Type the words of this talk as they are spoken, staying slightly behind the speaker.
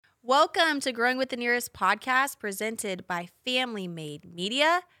Welcome to Growing with the Nearest podcast presented by Family Made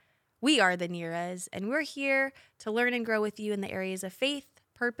Media. We are the Neras, and we're here to learn and grow with you in the areas of faith,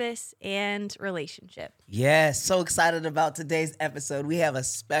 purpose, and relationship. Yes, so excited about today's episode. We have a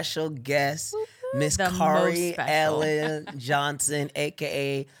special guest, Miss The Kari most special. Ellen Johnson,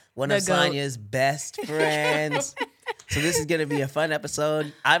 a.k.a. one The of GOAT. Sonya's best friends. So this is going to be a fun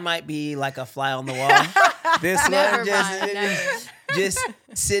episode. I might be like a fly on the wall. This Never one mind, just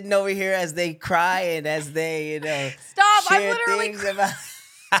sitting over here as they cry and as they, Stop, I'm share literally things about.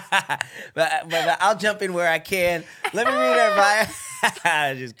 but I'll jump in where I can. Let me read her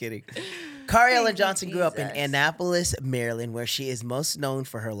bio. Just kidding. Kari Ellen Johnson grew up in Jesus. Annapolis, Maryland, where she is most known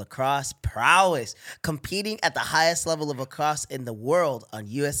for her lacrosse prowess, competing at the highest level of lacrosse in the world on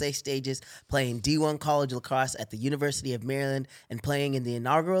USA stages, playing D1 college lacrosse at the University of Maryland, and playing in the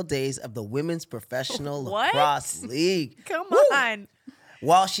inaugural days of the Women's Professional What? Lacrosse League. Come Woo! on.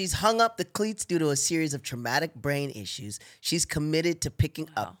 While she's hung up the cleats due to a series of traumatic brain issues, she's committed to picking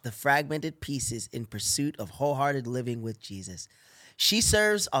up the fragmented pieces in pursuit of wholehearted living with Jesus. She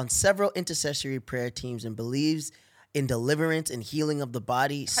serves on several intercessory prayer teams and believes in deliverance and healing of the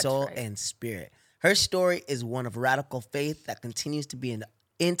body, soul, right. and spirit. Her story is one of radical faith that continues to be an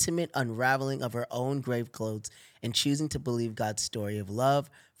intimate unraveling of her own grave clothes and choosing to believe God's story of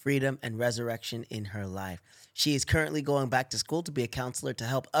love, freedom, and resurrection in her life. She is currently going back to school to be a counselor to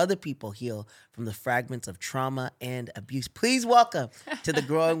help other people heal from the fragments of trauma and abuse. Please welcome to the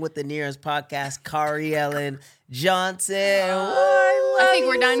Growing with the Nearest podcast, Kari Ellen Johnson. I think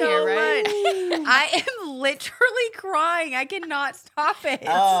we're done here, right? I am literally crying. I cannot stop it.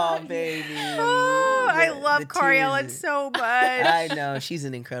 Oh, baby. Oh, I The- love the Kari tears. Ellen so much. I know. She's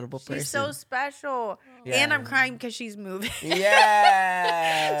an incredible person. She's so special. Yeah. And I'm crying because she's moving.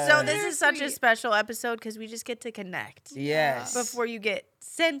 Yeah. So this is such a Sweet. special episode because we just get to connect Yes. before you get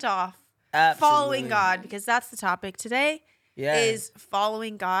sent off Absolutely. following God, because that's the topic today Yes. is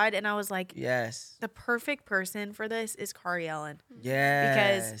following God. And I was like, Yes. the perfect person for this is Kari Ellen,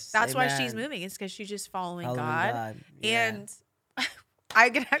 Yes. because that's why she's Amen. moving. It's because she's just following, Following God. Yeah. And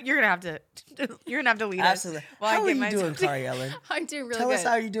you're gonna have to lead us. Absolutely. while I How are get you myself doing, Kari Ellen? I'm doing really Tell good. us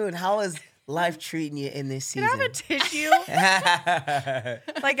how you're doing. How is life treating you in this Can I season? have a tissue?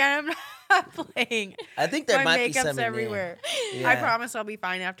 Like I'm not playing. I think there My might be makeup's some in everywhere. there. I Yeah. promise I'll be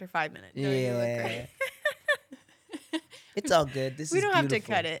fine after 5 minutes. No, you look Yeah. great. It's all good. This We is don't have to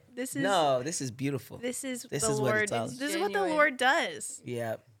beautiful. cut it. This is No, this is beautiful. This is This the is what Lord. it's all- This is what the Genuine. Lord does.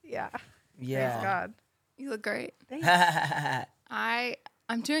 Yeah. Yeah. Praise Yeah. God. You look great. Thanks.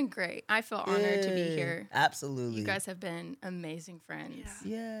 I'm doing great. I feel honored to be here. Absolutely. You guys have been amazing friends.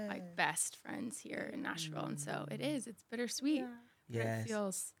 Yeah. Like best friends here in Nashville. And so it's bittersweet. But Yes. it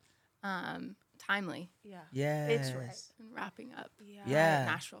feels timely Yeah. Yes. It's right. and wrapping up Yeah.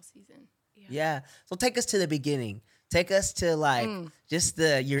 Nashville season. Yeah. So take us to the beginning. Take us to like just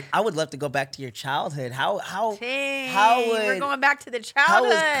I would love to go back to your childhood. How Dang, we're going back to the how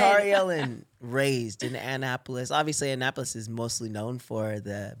childhood. was Kari Ellen raised in Annapolis? Obviously, Annapolis is mostly known for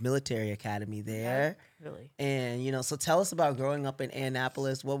the military academy there. Really? And, so tell us about growing up in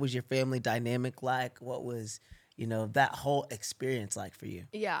Annapolis. What was your family dynamic like? What was, that whole experience like for you?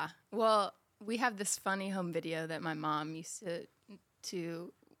 Yeah. Well, we have this funny home video that my mom used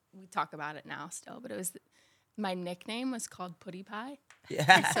to we talk about it now still, but it was my nickname was called Putty Pie.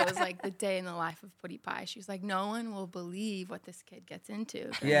 Yeah. So it was like the day in the life of Putty Pie. She was like, no one will believe what this kid gets into.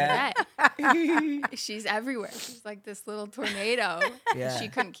 during the Yeah. day." She's everywhere. She's like this little tornado. Yeah. She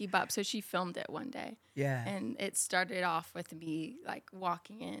couldn't keep up. So she filmed it one day. Yeah. And it started off with me like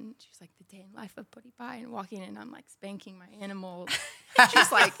walking in. She was like, the day in the life of Putty Pie. And walking in, I'm like spanking my animals.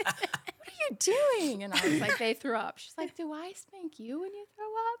 She's like, what are you doing? And I was like, they threw up. She's like, do I spank you when you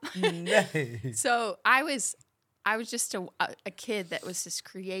throw up? Nice. So I was just a kid that was just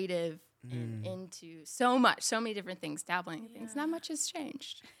creative and into so many different things, dabbling in things. Not much has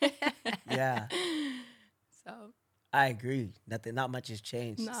changed. Yeah. So I agree. Not much has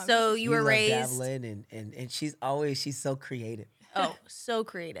changed. No. So you were love raised. dabbling and she's so creative. Oh, so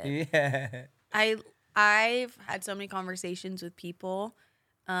creative. Yeah. I've had so many conversations with people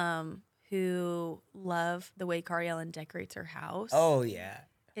who love the way Kari Ellen decorates her house. Oh yeah.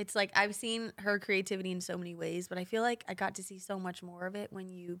 It's like I've seen her creativity in so many ways, but I feel like I got to see so much more of it when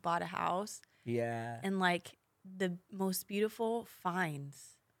you bought a house Yeah. and like the most beautiful finds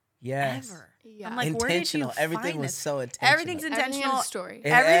Yes. ever. Yeah. I'm like, where did you Intentional. Everything find was this? so intentional. Everything's Everything intentional. has a story.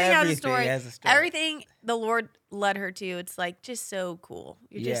 Everything has a Everything story. has a story. Everything the Lord led her to. It's like just so cool.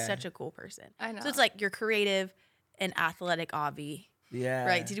 You're just Yeah. such a cool person. I know. So it's like you're creative and athletic, Avi. Yeah.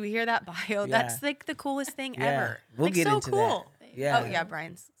 Right? Did we hear that bio? Yeah. That's like the coolest thing Yeah. ever. We'll like, get so into cool. that. maybe. Yeah. Oh yeah,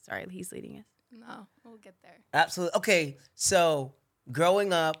 Brian's sorry, he's leading us. No, we'll get there. Absolutely. Okay, so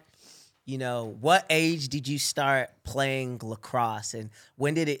growing up, you know, what age did you start playing lacrosse, and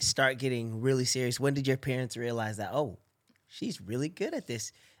when did it start getting really serious? When did your parents realize that, oh, she's really good at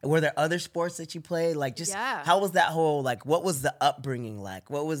this? And were there other sports that you played? Like, just Yeah. how was that whole, like, what was the upbringing like?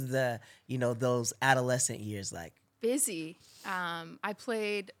 What was the, you know, those adolescent years like? Busy. I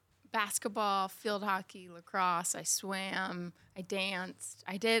played basketball, field hockey, lacrosse. I swam. I danced.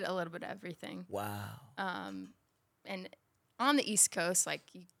 I did a little bit of everything. Wow. And on the East Coast, like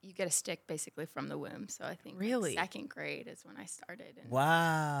you get a stick basically from the womb. So I think Really? second grade is when I started. And,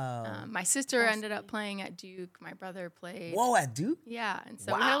 Wow. my sister ended up playing at Duke. My brother played. Whoa, at Duke? Yeah, and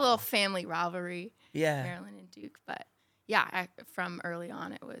so we had a Wow. little family rivalry, Yeah. Maryland and Duke. But yeah, from early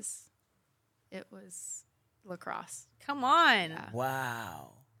on, it was lacrosse. Come on. Yeah.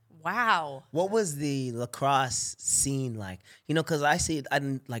 Wow. Wow. What was the lacrosse scene like? You know, because I see,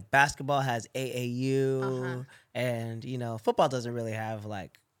 like basketball has AAU, and you know, football doesn't really have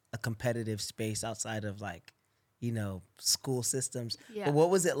like a competitive space outside of like, you know, school systems. Yeah. But what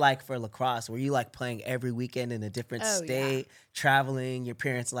was it like for lacrosse? Were you like playing every weekend in a different Oh, yeah. state, traveling? Your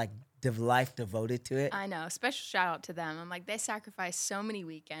parents like life devoted to it? I know. Special shout out to them. I'm like, they sacrificed so many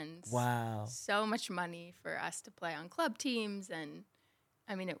weekends. Wow. So much money for us to play on club teams, and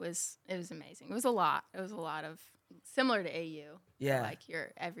I mean, it was amazing. It was a lot. It was a lot of similar to AU. Yeah. Like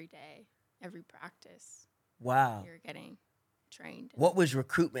you're every day, every practice, Wow. you're getting trained. What was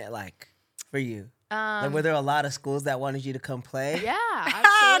recruitment like for you? Like, Um, were there a lot of schools that wanted you to come play? yeah,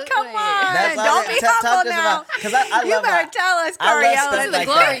 Ah, absolutely. come on. That's all Don't that- be talk humble to us now. about- 'cause I You love better that. tell us, I love Cariella. stuff Those are the like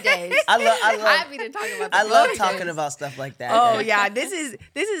glory that. days. I love Happy to talk about the I love glory talking days. about stuff like that. Oh yeah, this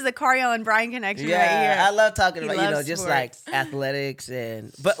is the Cariella and Brian connection right here. I love talking He about, you know, loves just sports. like athletics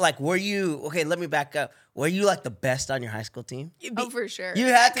but like, were you, okay, let me back up. Were you like the best on your high school team? Oh, for sure. You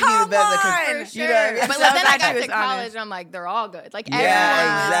had to be Come the best. on! Like, For you sure. know what I mean? But So then I glad got she was to college, honest. I'm like, they're all good. Like Yeah,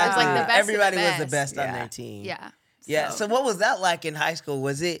 everyone exactly. is like the best Everybody of the was the best on Yeah. their team. Yeah. Yeah. So what was that like in high school?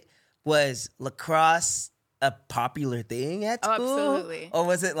 Was lacrosse a popular thing at Oh, school? absolutely. Or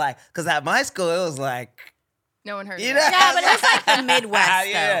was it like, because at my school, it was like, no one heard you of know? it. Yeah, but it was like the Midwest, though.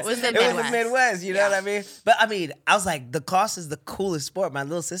 Yeah. It was the It was the Midwest. Midwest, you know Yeah. what I mean? But I mean, I was like, lacrosse is the coolest sport. My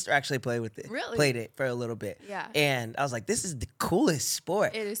little sister actually played with it. Really? Played it for a little bit. Yeah. And I was like, this is the coolest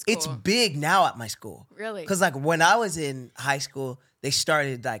sport. It is It's cool. big now at my school. Really? Because like when I was in high school, they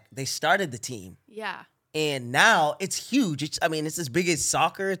started the team. Yeah. And now it's huge. It's as big as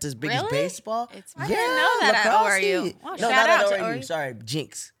soccer. It's as big as Really? baseball. It's I didn't know that at lacrosse ORU. is- Wow, no, shout not out at to ORU. ORU. Sorry,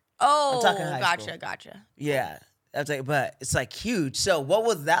 Jinx. Oh, talking high gotcha. school. Yeah, that's like, but it's like huge. So, what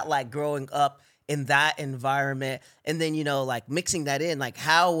was that like growing up in that environment? And then, you know, like mixing that in, like,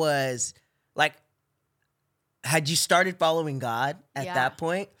 how was, like, had you started following God at Yeah. that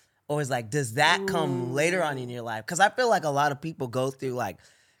point? Or was like, does that come later on in your life? Because I feel like a lot of people go through like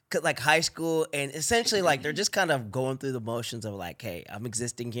high school and essentially like they're just kind of going through the motions of like, hey, I'm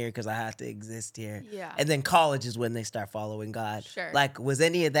existing here because I have to exist here. Yeah. And then college is when they start following God. Sure. Like, was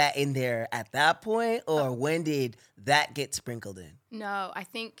any of that in there at that point, or when did that get sprinkled in? No, I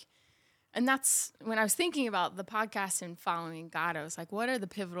think, and that's when I was thinking about the podcast and following God, I was like, what are the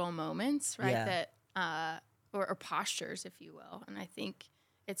pivotal moments, right? Yeah. That, or postures, if you will. And I think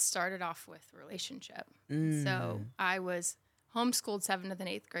it started off with relationship. Mm. So I was homeschooled 7th and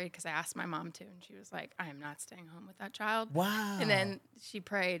 8th grade because I asked my mom to, and she was like, I am not staying home with that child. Wow. And then she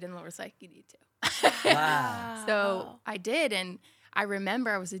prayed, and the Lord was like, you need to. Wow. So I did, and I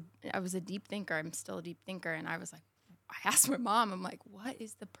remember I was a deep thinker. I'm still a deep thinker, and I was like, I asked my mom, I'm like, what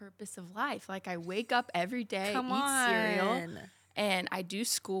is the purpose of life? Like, I wake up every day, Come eat cereal, on. and I do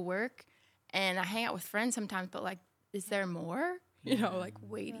schoolwork, and I hang out with friends sometimes. But like, is there more? You know, like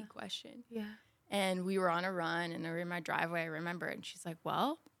weighty question. Yeah. And we were on a run, and we were in my driveway. I remember it, and she's like,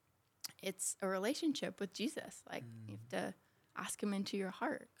 well, it's a relationship with Jesus. Like, you have to ask him into your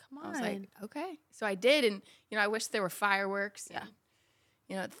heart. Come I was like, on. okay. So I did, and I wish there were fireworks. Yeah.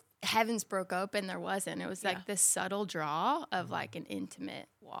 And, heavens broke open. There wasn't. It was like this subtle draw of like an intimate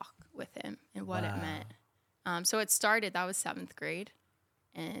walk with him and what it Wow. meant. So it started. That was 7th grade,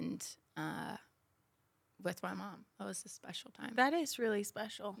 and with my mom. That was a special time. That is really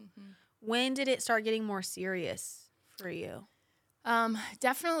special. When did it start getting more serious for you?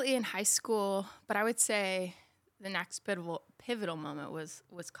 Definitely in high school, but I would say the next pivotal moment was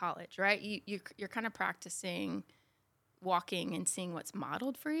college, right? You're kind of practicing walking and seeing what's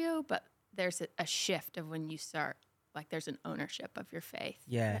modeled for you, but there's a shift of when you start, like there's an ownership of your faith.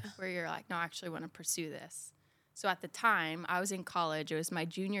 Yeah. Where you're like, no, I actually want to pursue this. So at the time, I was in college. It was my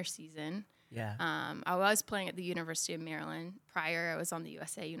junior season. Yeah. I was playing at the University of Maryland. Prior, I was on the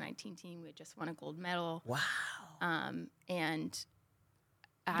USA U19 team. We had just won a gold medal. Wow. And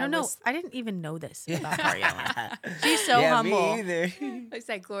I don't know. was- I didn't even know this about Ariella. She's so yeah, humble. Me either. It's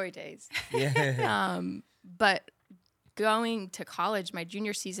like glory days. yeah. But going to college, my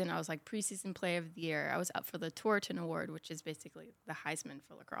junior season, I was like preseason player of the year. I was up for the Torreton Award, which is basically the Heisman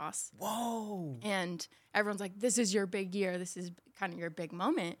for lacrosse. Whoa. And everyone's like, this is your big year. This is kind of your big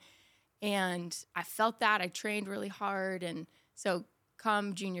moment. And I felt that. I trained really hard. And so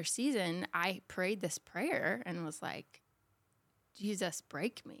come junior season, I prayed this prayer and was like, Jesus,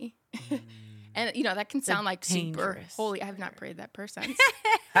 break me. And, you know, that can sound like super dangerous holy. I have not prayed that prayer since.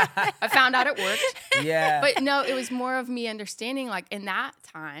 I found out it worked. Yeah. But no, it was more of me understanding, like, in that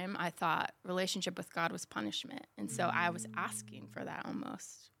time, I thought relationship with God was punishment. And so I was asking for that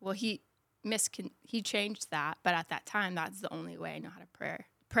almost. Well, he changed that. But at that time, that's the only way I know how to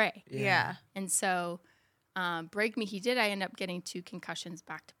pray. Yeah. And so break me, he did. I ended up getting 2 concussions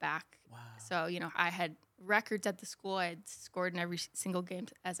back to back. Wow. So, you know, I had records at the school. I had scored in every single game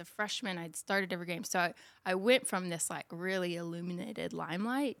as a freshman. I'd started every game. So I went from this like really illuminated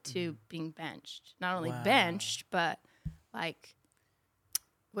limelight to being benched. Not only Wow. benched, but like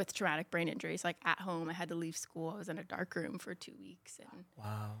with traumatic brain injuries. Like at home, I had to leave school. I was in a dark room for 2 weeks. And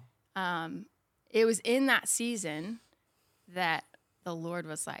Wow. it was in that season that the Lord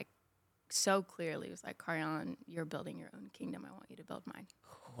was like, so clearly, was like, Cariana, you're building your own kingdom. I want you to build mine.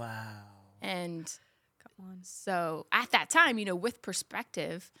 Wow. And Come on. so at that time, you know, with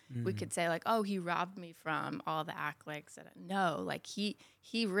perspective, we could say like, oh, he robbed me from all the accolades. No, like he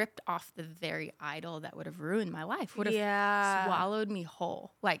ripped off the very idol that would have ruined my life, would have swallowed me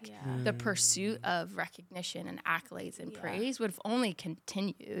whole. Like the pursuit of recognition and accolades and praise would have only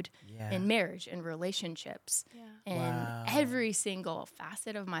continued in marriage and relationships and every single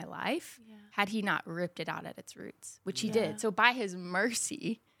facet of my life had he not ripped it out at its roots, which he did. So by his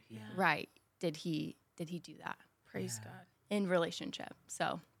mercy, right, did he do that? Praise God. In relationship.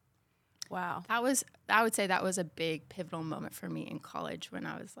 So Wow. I would say that was a big pivotal moment for me in college when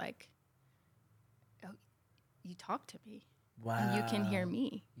I was like, oh, you talk to me. Wow. And you can hear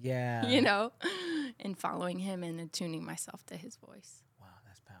me. Yeah. You know, and following him and attuning myself to his voice. Wow,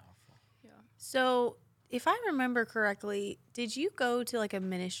 that's powerful. Yeah. So, if I remember correctly, did you go to like a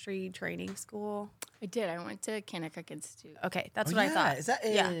ministry training school? I did. I went to Kanakuk Institute, Okay, that's Oh, what I yeah. thought. Is that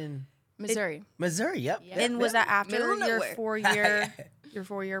in Missouri. Missouri? Yep. Yeah. And was that Middle after of your nowhere. 4-year your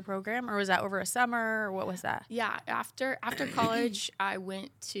 4-year program, or was that over a summer, or what was that? Yeah. After college, I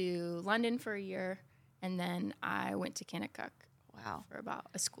went to London for a year, and then I went to Kanakuk Wow. for about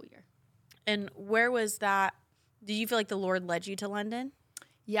a school year. And where was that? Did you feel like the Lord led you to London?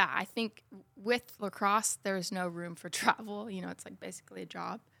 Yeah, I think with lacrosse, there's no room for travel. You know, it's like basically a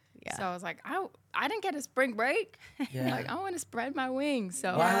job. Yeah. So I was like, I didn't get a spring break. Yeah. Like, I want to spread my wings.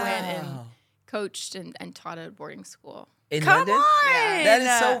 So Wow. I went and coached and taught at a boarding school In Come London? on! That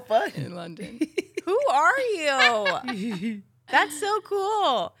is so fun. in London. Who are you? That's so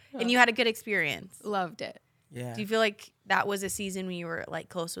cool. And you had a good experience. Loved it. Yeah. Do you feel like that was a season when you were like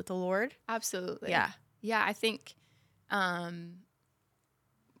close with the Lord? Absolutely. Yeah. Yeah, I think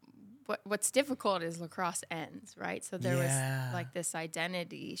what's difficult is lacrosse ends, right? So there Yeah. was like this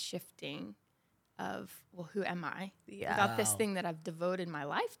identity shifting of, well, who am I? Yeah. Without this Wow. thing that I've devoted my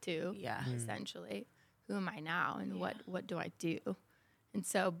life to, Yeah. essentially, who am I now and what do I do? And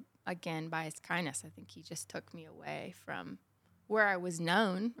so, again, by his kindness, I think he just took me away from where I was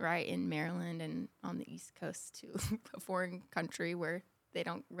known, right, in Maryland and on the East Coast to a foreign country where they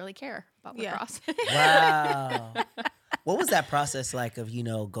don't really care about Yeah. lacrosse. Wow. What was that process like of, you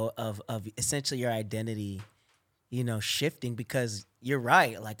know, of essentially your identity, you know, shifting? Because you're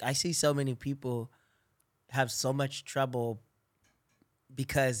right. Like, I see so many people have so much trouble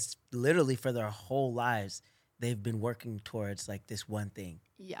because literally for their whole lives, they've been working towards like this one thing,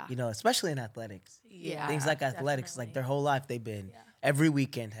 Yeah. you know, especially in athletics. Yeah. Things like athletics, like their whole life, they've been, every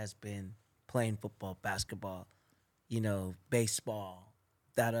weekend has been playing football, basketball, you know, baseball,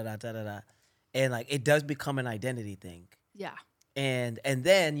 da-da-da. And like, it does become an identity thing. Yeah. And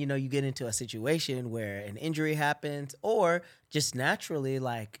then, you know, you get into a situation where an injury happens or just naturally,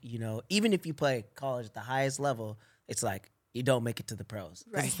 like, you know, even if you play college at the highest level, it's like you don't make it to the pros.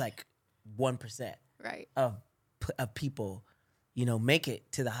 'Cause It's like 1% Right. of people, you know, make it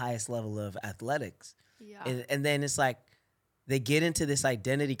to the highest level of athletics. Yeah. And then it's like they get into this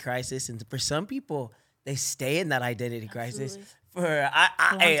identity crisis. And for some people, they stay in that identity crisis for,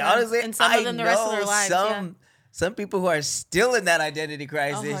 long hey, time. honestly, And some of them the rest of their lives, some some people who are still in that identity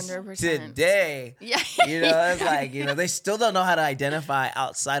crisis 100%. today. Yeah. It's like, they still don't know how to identify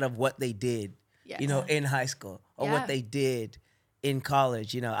outside of what they did, Yes. in high school or Yeah. what they did in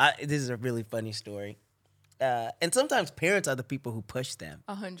college. This is a really funny story. And sometimes parents are the people who push them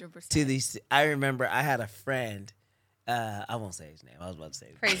 100%. to these. I remember I had a friend. I won't say his name. I was about to say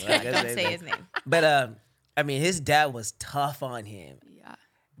his Praise name. God. Don't say his name. But his dad was tough on him. Yeah.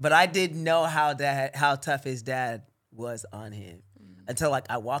 But I didn't know how tough his dad was on him until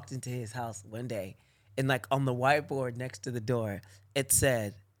I walked into his house one day, and on the whiteboard next to the door it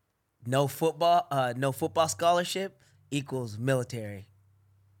said, no football scholarship equals military.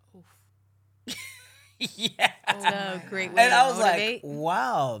 Yeah. So great way And to I was motivate. like,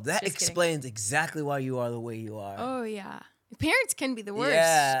 wow, that Just kidding. explains exactly why you are the way you are. Oh yeah. Parents can be the worst.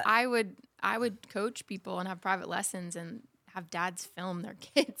 Yeah. I would coach people and have private lessons and have dads film their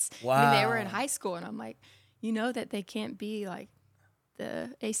kids. I mean, they were in Wow. high school and I'm like, that they can't be like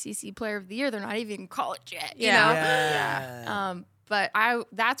the ACC player of the year. They're not even in college yet. You Yeah. know? Yeah. But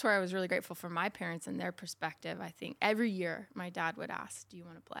that's where I was really grateful for my parents and their perspective. I think every year my dad would ask, "Do you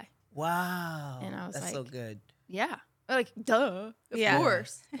want to play?" Wow. And I was that's so like- good. Yeah. Like, duh. Of Yeah.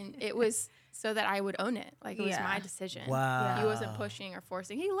 course. And it was so that I would own it. Like, it was Yeah. my decision. Wow. He wasn't pushing or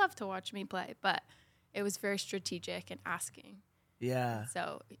forcing. He loved to watch me play, but it was very strategic and asking. Yeah.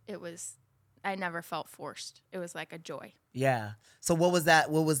 So I never felt forced. It was like a joy. Yeah. So what was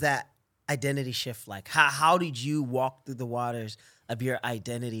that identity shift like? How did you walk through the waters of your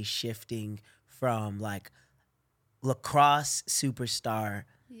identity shifting from lacrosse superstar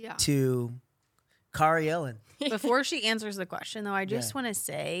Yeah. to Kari Ellen? Before she answers the question, though, I just Yeah. want to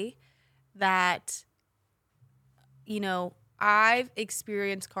say that, I've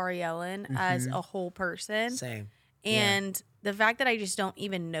experienced Kari Ellen as a whole person. Same. And the fact that I just don't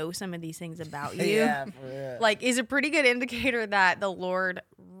even know some of these things about you, Yeah, for real. is a pretty good indicator that the Lord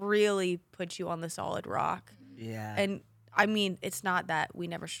really put you on the solid rock. Yeah. And I mean, it's not that we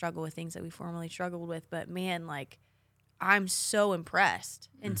never struggle with things that we formerly struggled with, but man, I'm so impressed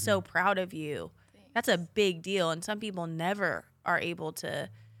and so proud of you. That's a big deal. And some people never are able to,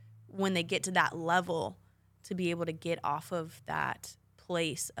 when they get to that level, to be able to get off of that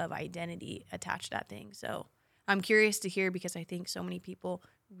place of identity attached to that thing. So I'm curious to hear, because I think so many people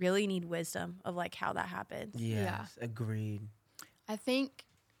really need wisdom of how that happens. Yes, agreed. I think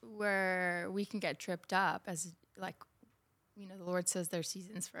where we can get tripped up as the Lord says there's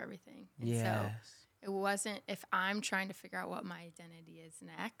seasons for everything. And Yes. so it wasn't, if I'm trying to figure out what my identity is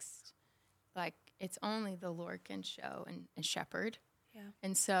next, it's only the Lord can show and shepherd. Yeah.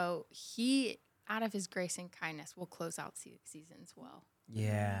 And so he, out of his grace and kindness, will close out seasons well.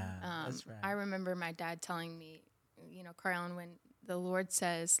 Yeah. That's right. I remember my dad telling me, Carlin, when the Lord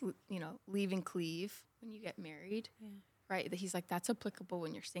says, leave and cleave when you get married, right? That he's like, that's applicable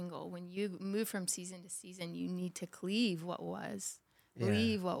when you're single. When you move from season to season, you need to cleave what was,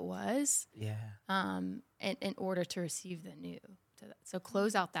 leave what was, in order to receive the new. So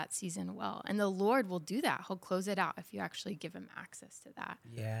close out that season well. And the Lord will do that. He'll close it out if you actually give him access to that.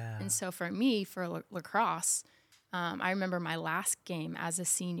 Yeah. And so for me, for lacrosse, I remember my last game as a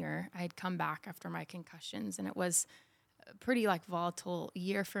senior. I had come back after my concussions, and it was a pretty volatile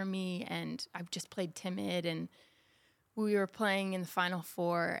year for me. And I've just played timid, and we were playing in the Final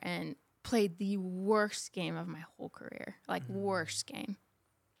Four and played the worst game of my whole career, worst game.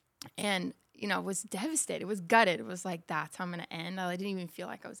 And was devastated. It was gutted. It was that's how I'm going to end. I didn't even feel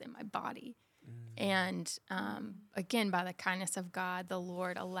like I was in my body. And again, by the kindness of God, the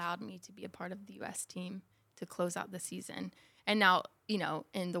Lord allowed me to be a part of the U.S. team to close out the season. And now,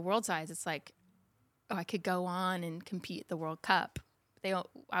 in the world size, it's I could go on and compete at the World Cup.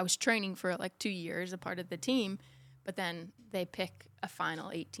 I was training for 2 years, a part of the team, but then they pick a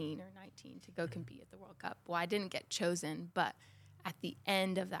final 18 or 19 to go compete at the World Cup. Well, I didn't get chosen, but at the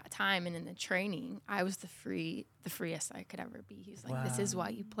end of that time and in the training, I was the freest I could ever be. He was like, this is why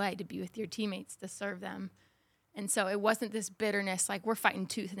you play, to be with your teammates, to serve them. And so it wasn't this bitterness, we're fighting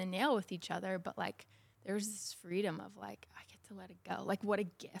tooth and nail with each other, but there was this freedom of I get to let it go. What a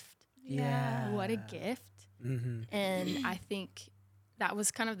gift. Yeah. What a gift. Mm-hmm. And I think that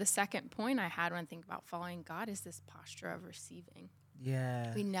was kind of the second point I had when I think about following God, is this posture of receiving.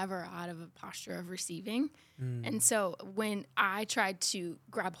 Yeah. We never out of a posture of receiving. And so when I tried to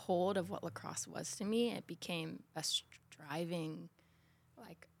grab hold of what lacrosse was to me, it became a striving,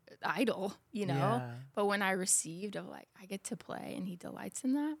 idol, Yeah. But when I received of I get to play and he delights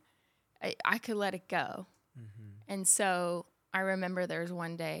in that, I could let it go. Mm-hmm. And so I remember there was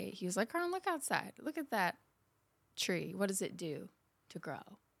one day he was like, Carlin, look outside. Look at that tree. What does it do to grow?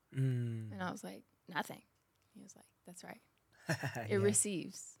 And I was like, nothing. He was like, that's right. It Yeah.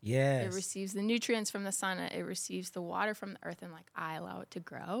 receives. Yes. It receives the nutrients from the sun. It receives the water from the earth, and like I allow it to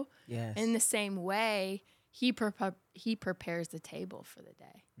grow. Yes. In the same way, he prepares the table for the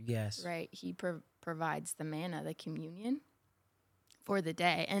day, Yes. right? He provides the manna, the communion for the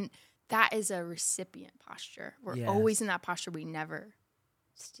day. And that is a recipient posture. We're Yes. always in that posture. We never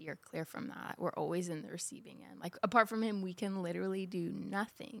steer clear from that. We're always in the receiving end. Like apart from him, we can literally do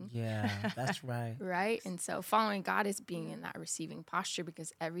nothing. Yeah, that's right. Right? And so following God is being in that receiving posture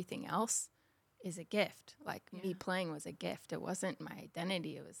because everything else is a gift. Like me playing was a gift. It wasn't my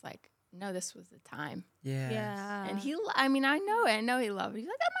identity. It was like, no, this was the time. Yes. Yeah. And I know it. I know he loved it. He's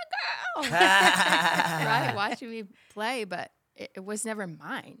like, oh my girl. Right? Watching me play, but it was never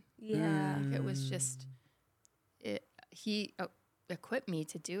mine. Yeah. It was just, he equipped me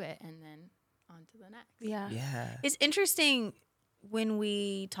to do it and then on to the next. Yeah. Yeah. It's interesting when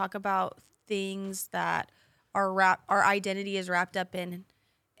we talk about things that our identity is wrapped up in,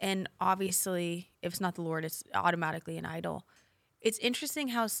 and obviously, if it's not the Lord, it's automatically an idol. It's interesting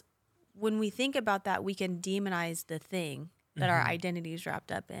how when we think about that, we can demonize the thing that our identity is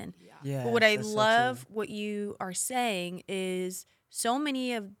wrapped up in. Yeah. But what I love, what you are saying is so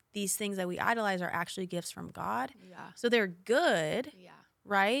many of these things that we idolize are actually gifts from God. Yeah. So they're good, Yeah.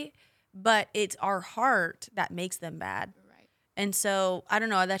 right? But it's our heart that makes them bad. Right. And so I don't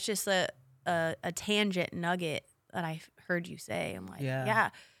know. That's just a tangent nugget that I heard you say. I'm like, yeah,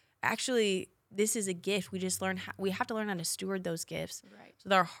 actually, this is a gift. We just we have to learn how to steward those gifts, Right. so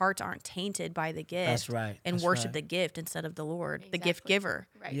that our hearts aren't tainted by the gift. That's right. And That's worship right. the gift instead of the Lord, the gift Exactly. giver.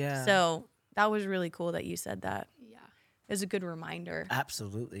 Right. Yeah. So that was really cool that you said that. Yeah. It was a good reminder.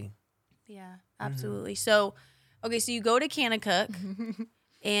 Absolutely. Yeah, absolutely. So, okay, so you go to Kanakuk,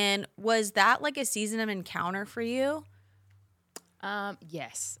 and was that like a season of encounter for you?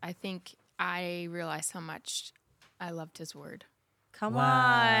 Yes. I think I realized how much I loved his word. Come Wow.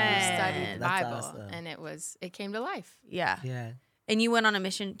 on. We studied the That's Bible awesome. and it came to life. Yeah. Yeah. And you went on a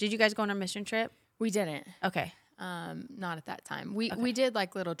mission. Did you guys go on a mission trip? We didn't. Okay. Not at that time. We did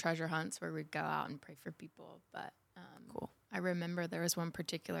like little treasure hunts where we'd go out and pray for people. But Cool. I remember there was one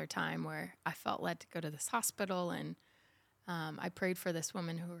particular time where I felt led to go to this hospital, and I prayed for this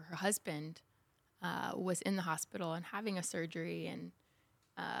woman who her husband was in the hospital and having a surgery, and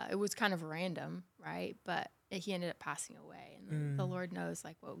it was kind of random, right? But he ended up passing away, and the Lord knows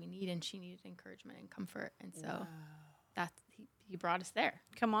like what we need, and she needed encouragement and comfort, and so he brought us there,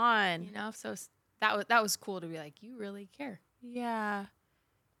 Come on. you know. So that was cool to be like, you really care. Yeah.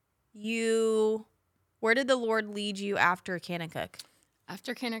 Where did the Lord lead you after Kanakuk?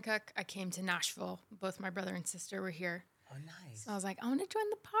 After Kanakuk, I came to Nashville. Both my brother and sister were here. Oh, nice. So I was like, I want to join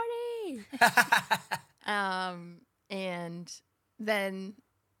the party. And then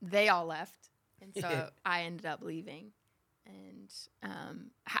they all left. And so I ended up leaving and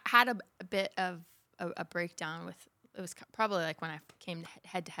had a bit of a breakdown with, it was probably like when I came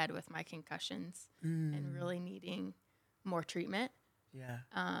head to head with my concussions and really needing more treatment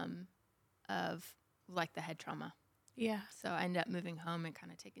of like the head trauma. Yeah. So I ended up moving home and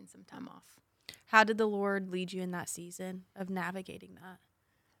kind of taking some time off. How did the Lord lead you in that season of navigating that?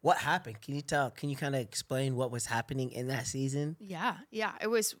 What happened? Can you kind of explain what was happening in that season? Yeah. It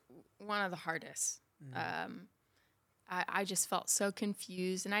was one of the hardest. I just felt so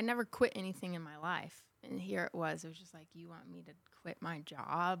confused, and I never quit anything in my life. And here it was just like, you want me to quit my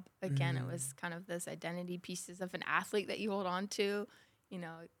job? Again, it was kind of this identity pieces of an athlete that you hold on to. You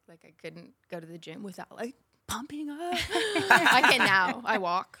know, like I couldn't go to the gym without like pumping up. I can now. I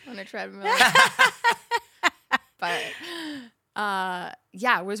walk on a treadmill. But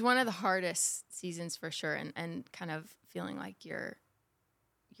it was one of the hardest seasons for sure, and kind of feeling like you're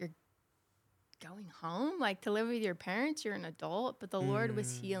going home, like to live with your parents. You're an adult, but the Lord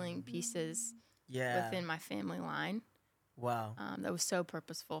was healing pieces within my family line. Wow. That was so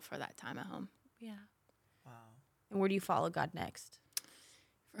purposeful for that time at home. Yeah. Wow. And where do you follow God next?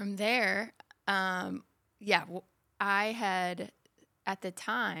 From there, I had, at the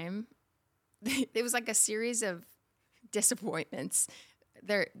time, it was like a series of disappointments.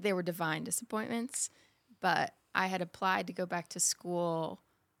 They were divine disappointments, but I had applied to go back to school.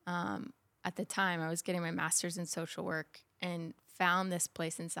 At the time, I was getting my master's in social work and found this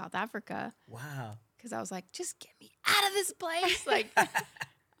place in South Africa. Wow. Because I was like, just get me out of this place. Like,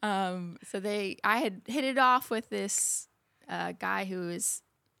 I had hit it off with this guy who was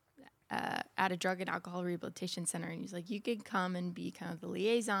at a drug and alcohol rehabilitation center, and he's like, you can come and be kind of the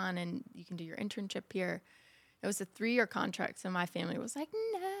liaison, and you can do your internship here. It was a 3-year contract, so my family was like,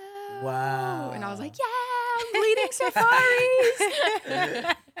 no. Wow. And I was like, yeah, I'm leading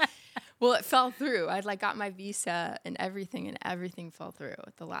safaris. Well, it fell through. I like got my visa and everything fell through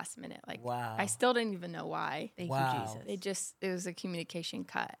at the last minute. Like, Wow. I still didn't even know why. Thank Wow. you, Jesus. It was a communication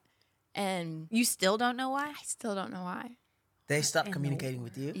cut. And You still don't know why? I still don't know why. They stopped in the communicating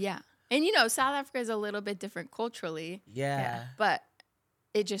with you? Yeah. And South Africa is a little bit different culturally, Yeah. but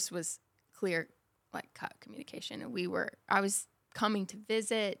it just was clear, like cut communication. And I was coming to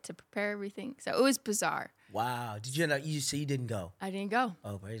visit, to prepare everything. So it was bizarre. Wow. Did you end up, you didn't go? I didn't go.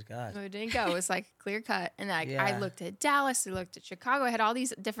 Oh, praise God. I didn't go. It was like clear cut. And I Yeah. looked at Dallas, I looked at Chicago. I had all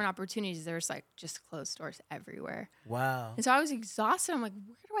these different opportunities. There was like just closed doors everywhere. Wow. And so I was exhausted. I'm like,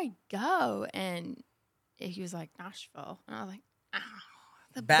 where do I go? And he was like, Nashville. And I was like,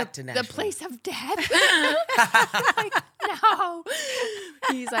 oh, Back to Nashville. The place of death. I'm like, no.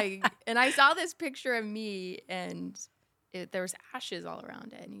 He's like, and I saw this picture of me and there was ashes all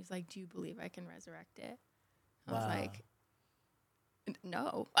around it. And he was like, do you believe I can resurrect it? I was Wow. like,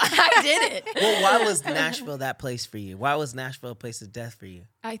 no, I didn't. Well, why was Nashville that place for you? Why was Nashville a place of death for you?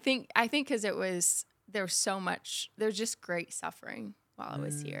 I think because there was just great suffering while I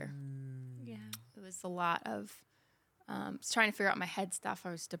was here. Yeah. It was a lot of I was trying to figure out my head stuff.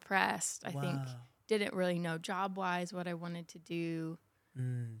 I was depressed. I think didn't really know job wise what I wanted to do.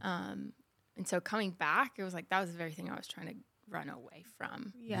 And so coming back, it was like that was the very thing I was trying to run away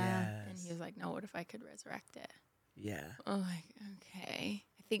from. Yeah. And he was like, "No, what if I could resurrect it?" Yeah. I'm like, okay.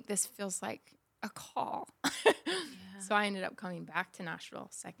 I think this feels like a call. So I ended up coming back to Nashville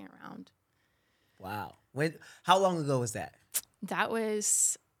second round. Wow. How long ago was that? That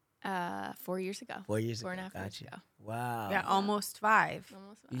was 4 years ago. 4 years ago. 4.5 years Gotcha. ago. Wow. Yeah, almost 5.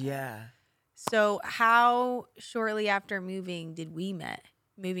 Almost. Yeah. So how shortly after moving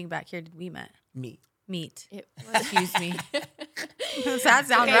back here did we meet? Me. It was. Excuse me. That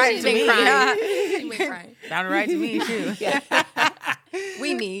sounds Okay, right she's to been me. crying. Yeah. She's been crying. Sounded right to me too.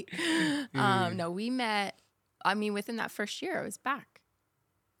 We meet. No, we met. I mean, within that first year, I was back.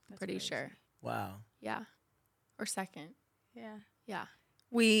 I'm pretty crazy. sure. Wow. Yeah. Or second. Yeah. Yeah.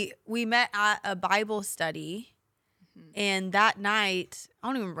 We met at a Bible study, and that night, I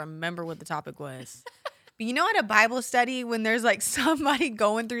don't even remember what the topic was. But at a Bible study, when there's like somebody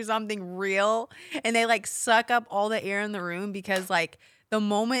going through something real, and they like suck up all the air in the room because like the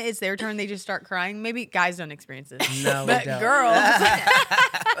moment it's their turn, they just start crying. Maybe guys don't experience this, No, but we don't. girls,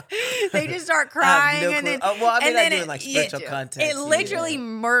 they just start I have crying, no and clue. then Well, I mean, and I then do in like spiritual context. it so literally yeah.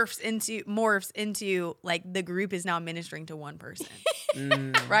 morphs into like the group is now ministering to one person,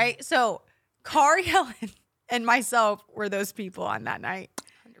 right? So Cariel and myself were those people on that night.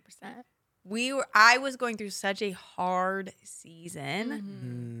 100%. I was going through such a hard season,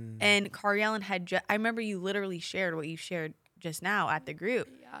 Mm-hmm. and Cariel had I remember you literally shared what you shared just now at the group.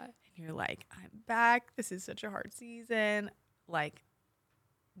 Yeah. And you're like, I'm back. This is such a hard season. Like,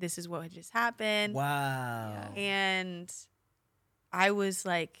 this is what had just happened. Wow. And I was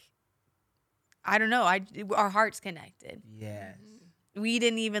like, I don't know. Our hearts connected. Yes. We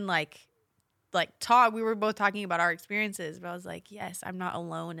didn't even like talk. We were both talking about our experiences, but I was like, yes, I'm not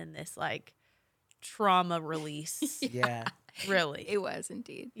alone in this like trauma release. Yeah. Really. It was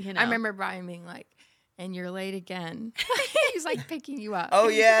indeed. You know? I remember Brian being like, and you're late again. He's like picking you up. Oh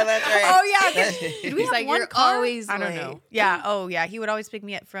yeah, that's right. Oh yeah. Did we He's have like, one you're car? always I don't late. know. Yeah. Oh yeah. He would always pick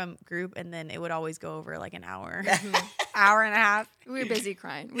me up from group, and then it would always go over like an hour, hour and a half. We were busy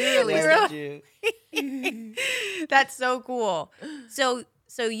crying. We were Yes, really did you? That's so cool. So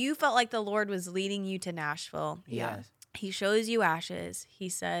you felt like the Lord was leading you to Nashville. Yes. He shows you ashes. He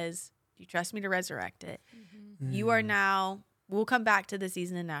says, "Do you trust me to resurrect it?" You are now. We'll come back to the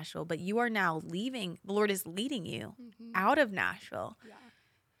season in Nashville, but you are now leaving. The Lord is leading you out of Nashville. Yeah.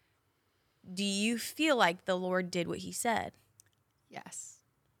 Do you feel like the Lord did what He said? Yes.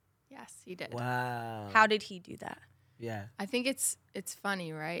 Yes, he did. Wow. How did He do that? Yeah. I think it's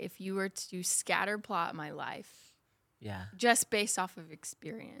funny, right? If you were to scatter plot my life Yeah. just based off of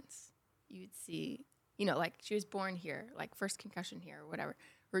experience, you'd see, like she was born here, like first concussion here or whatever,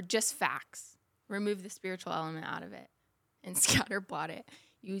 or just facts. Remove the spiritual element out of it and scatter plot it.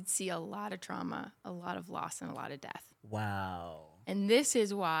 You'd see a lot of trauma, a lot of loss, and a lot of death. Wow. And this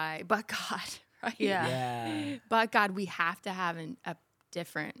is why, but God, right? Yeah. Yeah. But God, we have to have a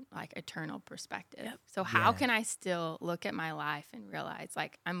different, like, eternal perspective. Yep. So how Yeah. can I still look at my life and realize,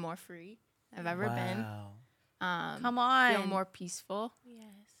 like, I'm more free than I've ever been? Wow. Come on. Feel more peaceful. Yes.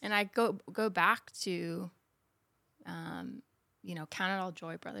 And I go back to, count it all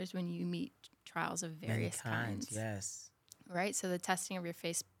joy, brothers, when you meet trials of various kinds. Yes. Right? So the testing of your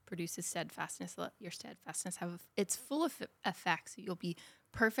faith produces steadfastness. Let your steadfastness it's full of effects. You'll be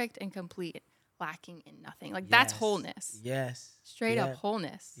perfect and complete, lacking in nothing. Like that's Yes. wholeness. Yes. Straight up Yep.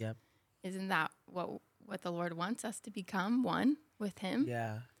 wholeness. Yep. Isn't that what the Lord wants us to become, one with him?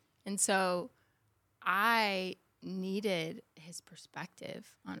 Yeah. And so I needed his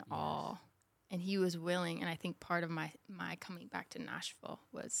perspective on all, and he was willing. And I think part of my coming back to Nashville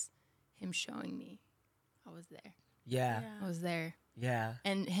was him showing me I was there. Yeah. I was there. Yeah.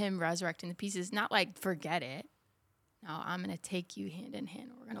 And him resurrecting the pieces, not like forget it. No, I'm going to take you hand in hand.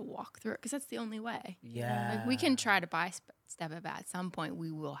 We're going to walk through it because that's the only way. Yeah. Like we can try to step it, but at some point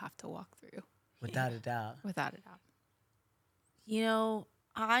we will have to walk through. Without a doubt. Without a doubt. You know,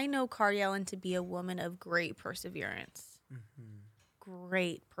 I know Cardi Ellen to be a woman of great perseverance.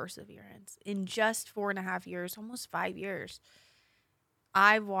 Great perseverance. In just 4.5 years, almost 5 years,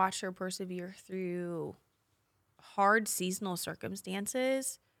 I've watched her persevere through hard seasonal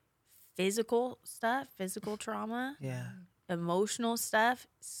circumstances, physical stuff, physical trauma, Yeah. emotional stuff,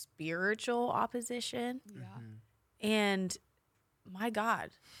 spiritual opposition. Yeah. And my God,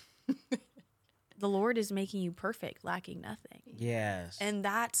 the Lord is making you perfect, lacking nothing. Yes. And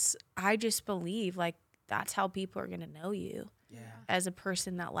I just believe like that's how people are going to know you yeah. as a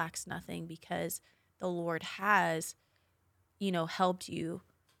person that lacks nothing, because the Lord has, helped you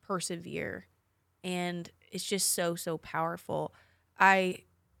persevere. And it's just so, so powerful.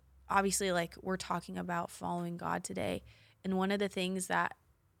 Obviously, like, we're talking about following God today. And one of the things that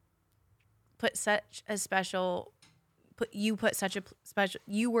you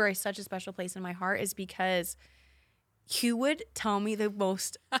were such a special place in my heart is because you would tell me the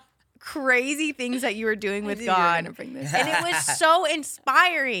most crazy things that you were doing with God. Bring this And it was so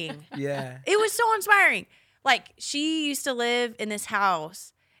inspiring. Yeah. It was so inspiring. Like, she used to live in this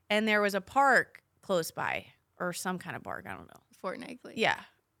house and there was a park close by, or some kind of park. I don't know. Fort Negley. Yeah.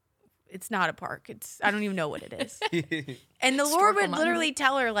 It's not a park. I don't even know what it is. And the Lord would literally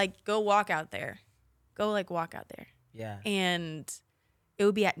tell her, like, go walk out there. Go, like, walk out there. Yeah. And it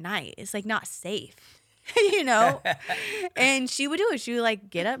would be at night. It's, like, not safe, And she would do it. She would, like,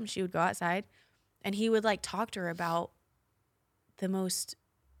 get up and she would go outside. And he would, like, talk to her about the most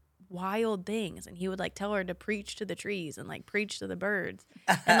wild things. And he would, like, tell her to preach to the trees and, like, preach to the birds.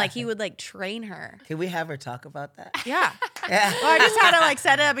 And, like, he would, like, train her. Can we have her talk about that? Yeah. Yeah. Well, I just had to, like,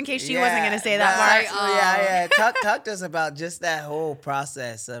 set it up in case she wasn't going to say that part. Yeah. Talk to us about just that whole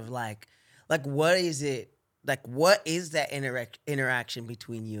process of like what is it? Like, what is that interaction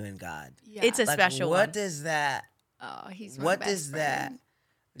between you and God? Yeah. It's a Like, special what one. does that? Oh, he's my What best does that?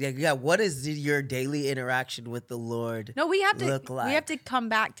 friend. Yeah. What is your daily interaction with the Lord? No, we have to. look like? We have to come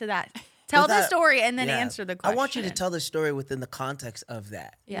back to that. Tell the Without- story and then Yeah. answer the question. I want you to tell the story within the context of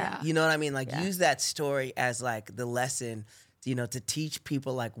that. Yeah. You know what I mean? Like, Yeah. use that story as like the lesson, to teach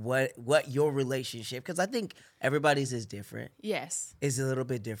people like what your relationship, because I think everybody's is different, Yes. is a little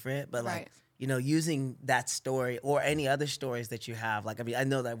bit different, but like, Right. Using that story or any other stories that you have. Like, I mean, I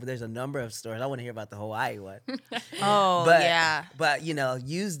know that there's a number of stories. I want to hear about the Hawaii one. Oh, But, yeah. But,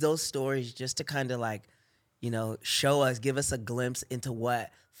 use those stories just to kind of like, show us, give us a glimpse into what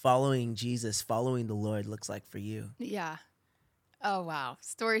following Jesus, following the Lord looks like for you. Yeah. Oh, wow.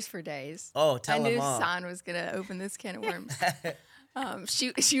 Stories for days. Oh, tell I knew them all. San was going to open this can of worms.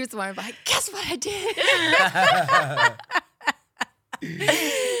 She was the one like, guess what I did?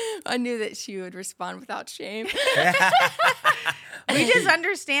 I knew that she would respond without shame. We just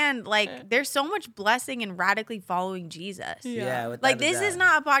understand, like, there's so much blessing in radically following Jesus. Yeah. without Like, a this is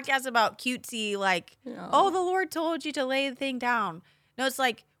doubt. not a podcast about cutesy, like, No. oh, the Lord told you to lay the thing down. No, it's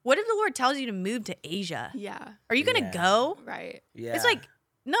like, what if the Lord tells you to move to Asia? Yeah. Are you going to Yeah. go? Right. Yeah. It's like,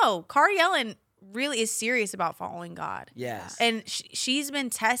 no, Cardi Ellen really is serious about following God. Yes. And she's been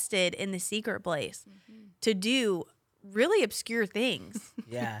tested in the secret place to do really obscure things.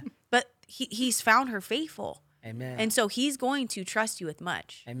 Yeah. But he's found her faithful. Amen. And so he's going to trust you with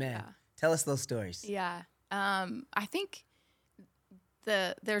much. Amen. Yeah. Tell us those stories. Yeah. I think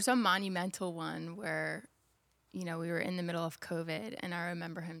there's a monumental one where, we were in the middle of COVID, and I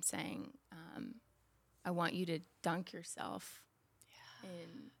remember him saying, I want you to dunk yourself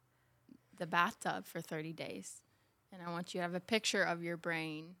in the bathtub for 30 days. And I want you to have a picture of your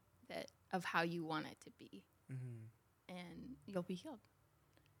brain of how you want it to be. And you'll be healed.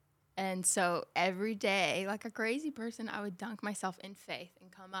 And so every day, like a crazy person, I would dunk myself in faith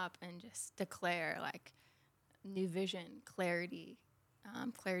and come up and just declare like new vision, clarity,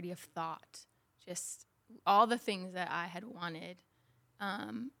 clarity of thought, just all the things that I had wanted.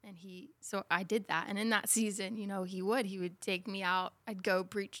 So I did that. And in that season, he would take me out. I'd go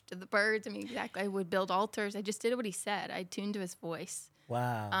preach to the birds. I mean, exactly. I would build altars. I just did what he said. I tuned to his voice.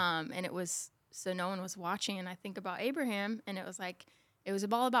 Wow. And it was, so no one was watching. And I think about Abraham, and it was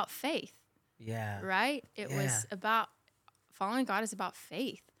all about faith, Yeah. right? It was about following God is about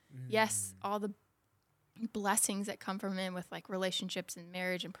faith. Yes, all the blessings that come from him with like relationships and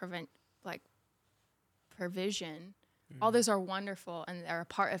marriage and provision, all those are wonderful and they're a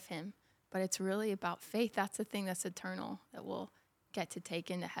part of him. But it's really about faith. That's the thing that's eternal that we'll get to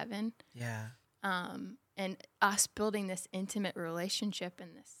take into heaven. Yeah. And us building this intimate relationship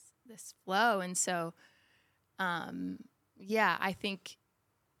and this flow. And so, I think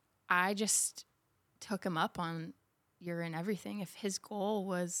I just took him up on you're in everything. If his goal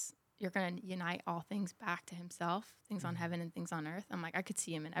was you're going to unite all things back to himself, things on heaven and things on earth, I'm like, I could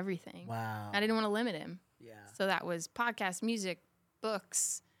see him in everything. Wow. I didn't want to limit him. Yeah. So that was podcasts, music,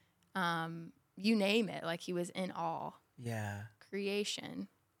 books, you name it. Like he was in all creation.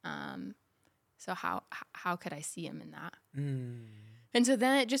 So how could I see him in that? And so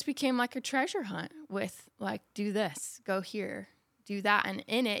then it just became like a treasure hunt with like, do this, go here, do that. And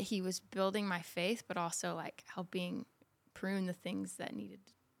in it, he was building my faith, but also like helping prune the things that needed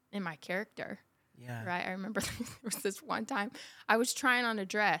in my character. Yeah. Right. I remember there was this one time I was trying on a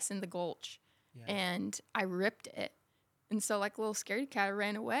dress in the Gulch and I ripped it. And so like a little scaredy cat, I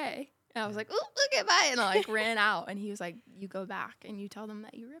ran away. And I was like, oh, look at mine. And I like ran out. And he was like, you go back and you tell them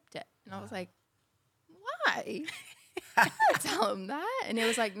that you ripped it. And I was like, why? I didn't tell him that. And it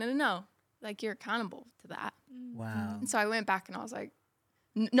was like, no. Like you're accountable to that. Wow. And so I went back and I was like,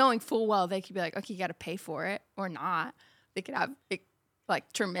 knowing full well they could be like, okay, you got to pay for it or not. They could have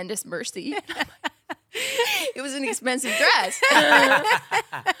like tremendous mercy. It was an expensive dress.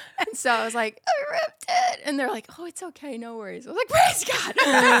 And so I was like, I ripped it. And they're like, oh, it's okay. No worries. I was like, praise God.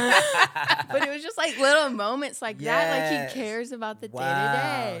 But it was just like little moments like that. Like he cares about the day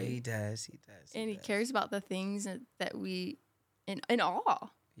to day. He does. And he cares about the things that we in awe.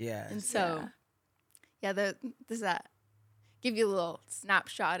 Yeah. And so, does that give you a little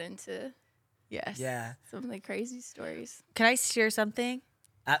snapshot into some of the crazy stories? Can I share something?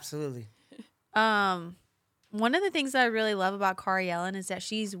 Absolutely. One of the things that I really love about Kari Ellen is that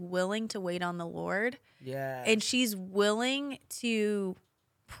she's willing to wait on the Lord. Yeah. And she's willing to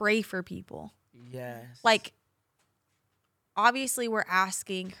pray for people. Yes. Like, obviously we're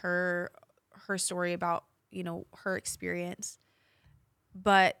asking her story about, her experience.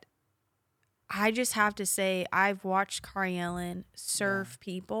 But I just have to say, I've watched Kari Ellen serve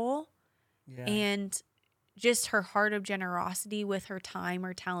people and just her heart of generosity with her time,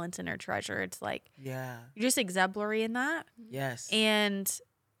 her talents, and her treasure. It's like, you're just exemplary in that. Yes. And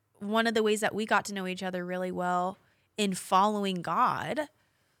one of the ways that we got to know each other really well in following God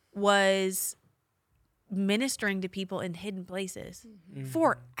was ministering to people in hidden places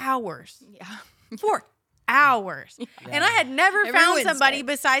for hours. Yeah. For hours. And I had never Every found Wednesday. somebody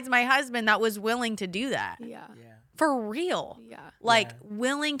besides my husband that was willing to do that. Yeah. For real. Yeah. Like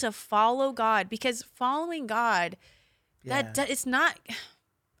willing to follow God, because following God, it's not,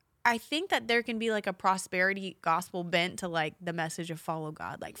 I think that there can be like a prosperity gospel bent to like the message of follow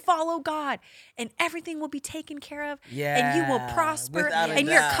God, like follow God and everything will be taken care of and you will prosper and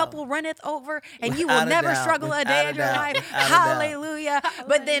your cup will runneth over and you will never struggle a day of your life. Hallelujah.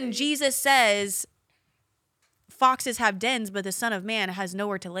 But then Jesus says, foxes have dens, but the Son of Man has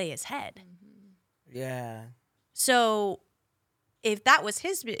nowhere to lay his head. Yeah. So if that was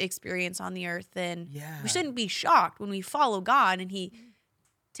his experience on the earth, then we shouldn't be shocked when we follow God and he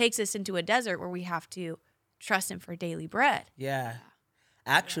takes us into a desert where we have to trust him for daily bread. Yeah.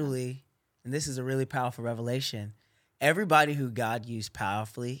 Actually, and this is a really powerful revelation, everybody who God used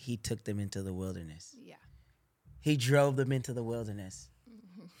powerfully, he took them into the wilderness. Yeah. He drove them into the wilderness.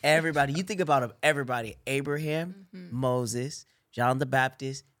 Everybody, you think about everybody, Abraham, Moses, John the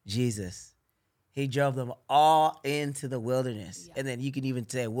Baptist, Jesus. He drove them all into the wilderness. And then you can even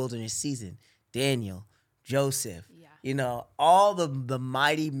say wilderness season, Daniel, Joseph, all the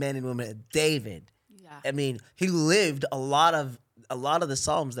mighty men and women, David. Yeah. I mean, he lived a lot of the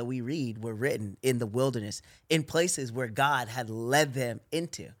Psalms that we read were written in the wilderness, in places where God had led them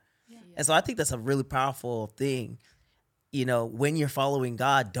into. Yeah. And so I think that's a really powerful thing. When you're following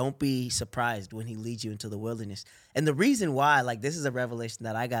God, don't be surprised when he leads you into the wilderness. And the reason why, like, this is a revelation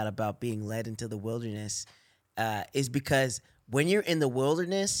that I got about being led into the wilderness, is because when you're in the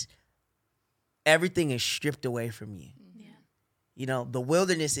wilderness, everything is stripped away from you. Yeah. The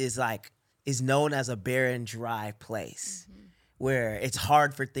wilderness is known as a barren, dry place where it's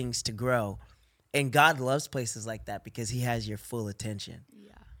hard for things to grow. And God loves places like that because he has your full attention.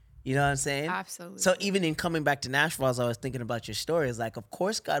 You know what I'm saying? Absolutely. So even in coming back to Nashville, as I was thinking about your story, it's like, of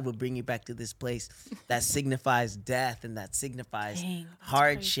course God would bring you back to this place that signifies death and that signifies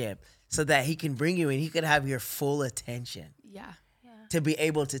hardship so that he can bring you and he could have your full attention. Yeah. To be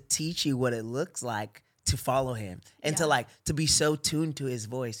able to teach you what it looks like to follow him and to like to be so tuned to his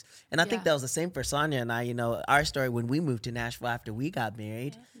voice. And I think that was the same for Sonia and I. You know, our story when we moved to Nashville after we got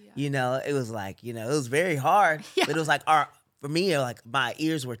married. You know, it was like, you know, it was very hard, but it was like for me, like my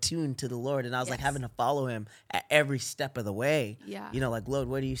ears were tuned to the Lord, and I was like having to follow him at every step of the way. Yeah. You know, like, Lord,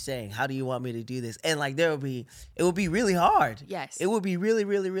 what are you saying? How do you want me to do this? And like it would be really hard. Yes. It would be really,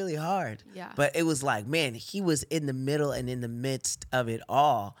 really, really hard. Yeah. But it was like, man, he was in the middle and in the midst of it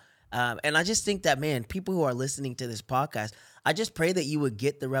all. And I just think that, man, people who are listening to this podcast, I just pray that you would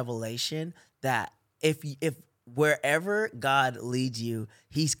get the revelation that if wherever God leads you,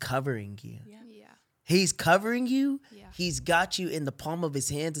 he's covering you. Yeah. He's covering you. Yeah. He's got you in the palm of his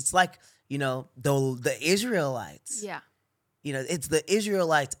hands. It's like, you know, the Israelites. Yeah. You know, it's the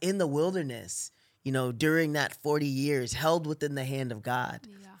Israelites in the wilderness, you know, during that 40 years held within the hand of God,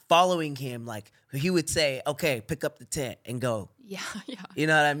 following him. Like he would say, okay, pick up the tent and go. Yeah. Yeah. You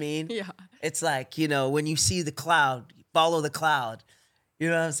know what I mean? Yeah. It's like, you know, when you see the cloud, follow the cloud. You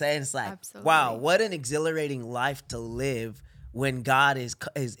know what I'm saying? It's like, Absolutely. wow, what an exhilarating life to live when God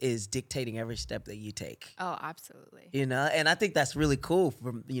is dictating every step that you take. Oh, absolutely. You know, and I think that's really cool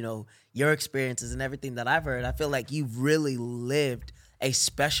from, you know, your experiences and everything that I've heard. I feel like you've really lived a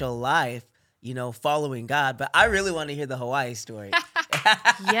special life, you know, following God. But I really want to hear the Hawaii story.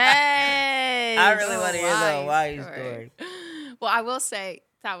 Yes. I really want to hear the Hawaii story. Well, I will say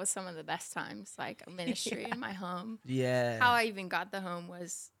that was some of the best times, like ministry in my home. Yeah. How I even got the home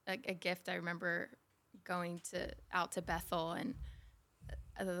was a gift. I remember going out to Bethel and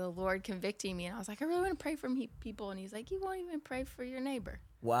the Lord convicting me, and I was like, I really want to pray for people, and he's like, you won't even pray for your neighbor,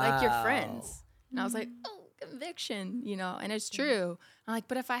 like your friends. And I was like, oh, conviction, you know, and it's true. I'm like,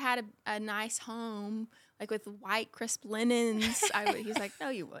 but if I had a nice home, like with white crisp linens, I would. He's like, no,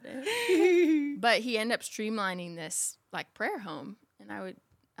 you wouldn't. But he ended up streamlining this like prayer home, and I would.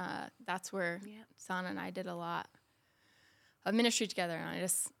 That's where Sana and I did a lot of ministry together,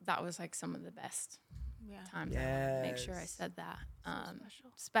 and that was like some of the best times. I wanted to make sure I said that.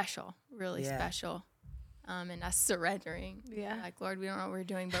 Special, really special. And us surrendering. Yeah. Like, Lord, we don't know what we're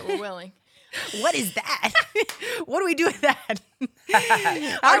doing, but we're willing. What is that? What do we do with that?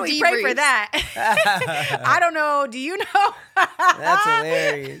 How do we pray for that? I don't know. Do you know? That's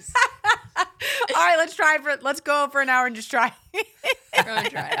hilarious. All right, let's go for an hour and just try. We're gonna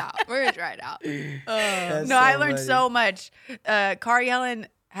try it out. I learned so much. Kari Helen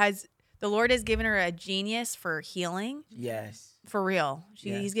the Lord has given her a genius for healing. Yes. For real.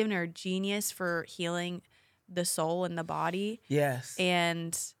 He's given her a genius for healing the soul and the body. Yes.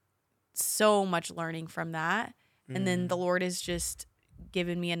 And so much learning from that. And then the Lord has just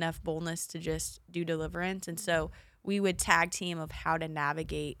given me enough boldness to just do deliverance. And so we would tag team of how to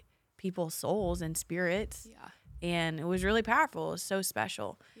navigate people's souls and spirits. Yeah. And it was really powerful. It was so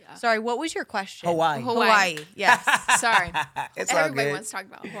special. Yeah. Sorry, what was your question? Hawaii. Yes. Sorry. It's Everybody all good. wants to talk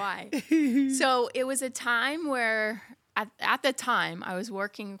about Hawaii. So it was a time where at the time I was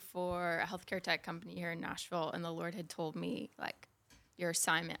working for a healthcare tech company here in Nashville, and the Lord had told me, like, your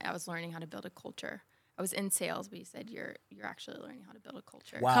assignment, I was learning how to build a culture. I was in sales, but he said, you're actually learning how to build a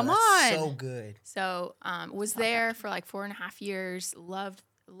culture. Wow, Come that's on. so good. So was there for like 4.5 years, loved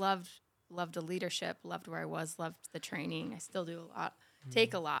the leadership, loved where I was, loved the training. I still do a lot,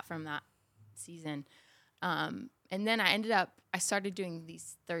 take a lot from that season. And then I started doing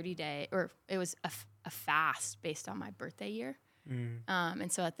these 30-day, or it was a fast based on my birthday year.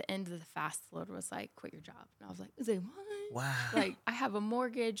 And so at the end of the fast, the Lord was like, quit your job. And I was like, what? Wow. Like, I have a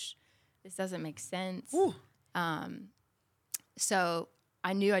mortgage. This doesn't make sense. So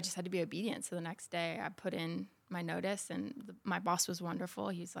I knew I just had to be obedient. So the next day I put in my notice, and my boss was wonderful.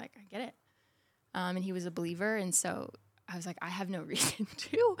 He was like, I get it. And he was a believer. And so I was like, I have no reason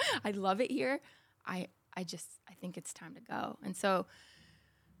to. I love it here. I think it's time to go. And so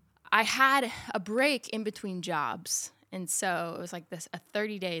I had a break in between jobs. And so it was like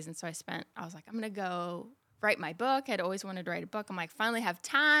 30 days. And so I was like, I'm going to go write my book. I'd always wanted to write a book. I'm like, finally have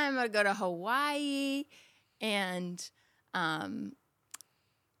time. I'm going to go to Hawaii. And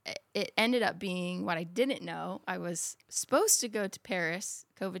it ended up being what I didn't know. I was supposed to go to Paris.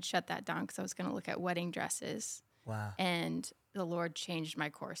 COVID shut that down because I was going to look at wedding dresses. Wow. And the Lord changed my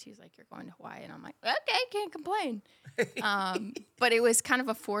course. He was like, you're going to Hawaii. And I'm like, okay, can't complain. But it was kind of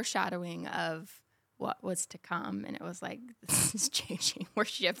a foreshadowing of what was to come. And it was like, this is changing. We're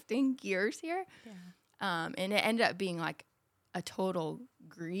shifting gears here. Yeah. And it ended up being like a total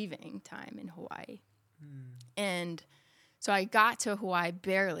grieving time in Hawaii. And so I got to Hawaii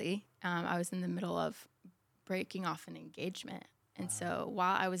barely. I was in the middle of breaking off an engagement. And so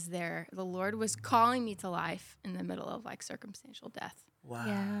while I was there, the Lord was calling me to life in the middle of like circumstantial death. Wow.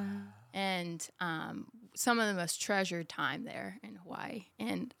 Yeah. And some of the most treasured time there in Hawaii.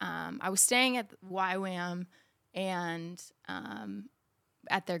 And I was staying at YWAM and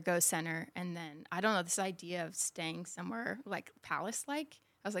at their Go Center. And then, I don't know, this idea of staying somewhere like palace-like,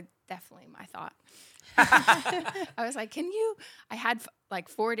 I was like, definitely my thought. I was like, I had like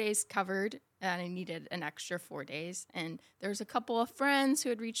 4 days covered and I needed an extra 4 days. And there was a couple of friends who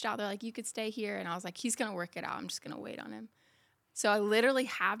had reached out. They're like, you could stay here. And I was like, he's going to work it out. I'm just going to wait on him. So I literally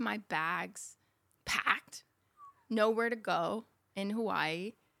have my bags packed, nowhere to go in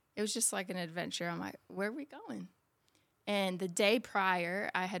Hawaii. It was just like an adventure. I'm like, where are we going? And the day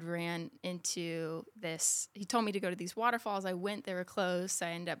prior, I had ran into this. He told me to go to these waterfalls. I went. They were closed. So I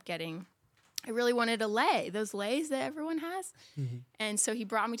ended up I really wanted a lei, those leis that everyone has. Mm-hmm. And so he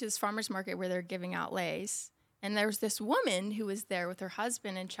brought me to this farmer's market where they're giving out leis. And there was this woman who was there with her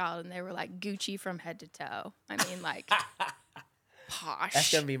husband and child, and they were like Gucci from head to toe. I mean, like posh.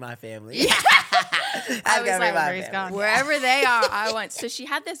 That's going to be my family. Yeah. I was like, wherever they are, I went. So she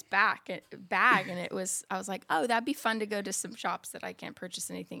had this bag, and I was like, oh, that'd be fun to go to some shops that I can't purchase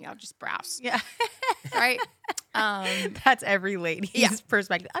anything. I'll just browse. Yeah. Right? That's every lady's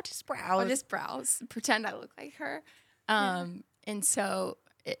perspective. I'll just browse. Pretend I look like her. And so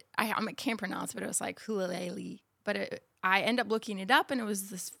I can't pronounce, but it was like Hualili. But I end up looking it up, and it was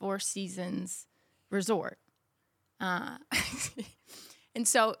this Four Seasons resort. And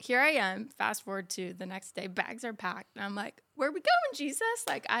so here I am, fast forward to the next day, bags are packed. And I'm like, where are we going, Jesus?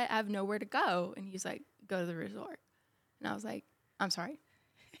 Like, I have nowhere to go. And he's like, go to the resort. And I was like, I'm sorry.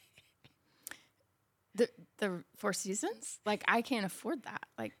 The Four Seasons? Like, I can't afford that.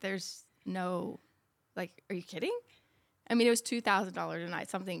 Like, there's no, like, are you kidding? I mean, it was $2,000 a night,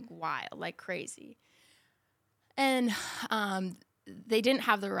 something wild, like crazy. And they didn't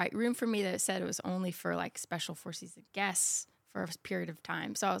have the right room for me. That said it was only for, like, special Four Seasons guests for a period of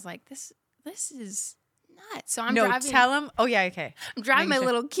time. So I was like, this is nuts. So I'm driving. Tell him. Oh, yeah, okay. I'm driving my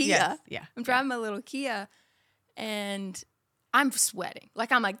little Kia. Yes, yeah. I'm driving my little Kia, and I'm sweating.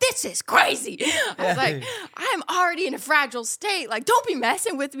 Like, I'm like, this is crazy. I was like, I'm already in a fragile state. Like, don't be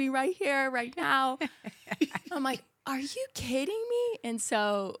messing with me right here, right now. I'm like, are you kidding me? And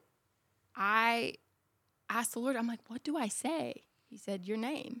so I asked the Lord, I'm like, what do I say? He said, your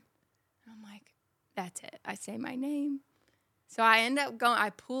name. And I'm like, that's it. I say my name. So I end up going, I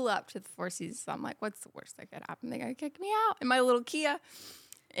pull up to the Four Seasons. So I'm like, what's the worst that could happen? They're going to kick me out in my little Kia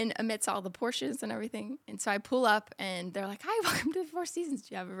and amidst all the Porsches and everything. And so I pull up, and they're like, hi, welcome to the Four Seasons.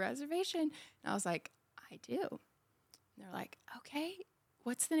 Do you have a reservation? And I was like, I do. And they're like, okay,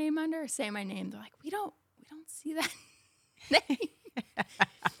 what's the name under? Say my name. They're like, we don't see that name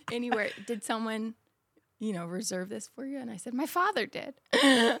anywhere. Did someone, reserve this for you? And I said, my father did.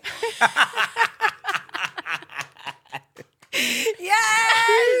 Yes,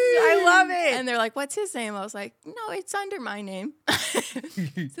 I love it. And they're like, what's his name? I was like, no, it's under my name.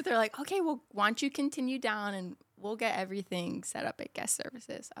 So they're like, okay, well, why don't you continue down and we'll get everything set up at guest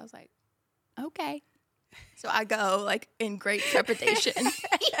services. I was like, okay. So I go like in great trepidation.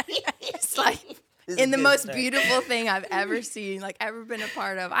 It's like in the most beautiful thing I've ever seen, like ever been a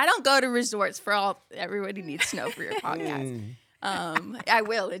part of. I don't go to resorts for everybody needs to know for your podcast. I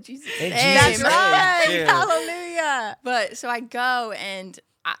will in Jesus' name. That's right. Yeah. Hallelujah. But so I go, and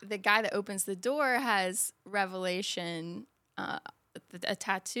the guy that opens the door has Revelation, a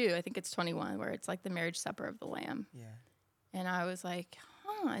tattoo. I think it's 21, where it's like the marriage supper of the Lamb. Yeah. And I was like,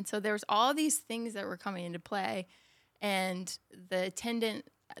 huh. And so there was all these things that were coming into play. And the attendant,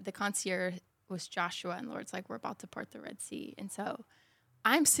 the concierge was Joshua, and the Lord's like, we're about to part the Red Sea. And so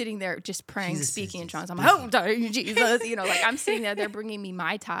I'm sitting there just praying, speaking in tongues. I'm like, oh, Jesus, like I'm sitting there. They're bringing me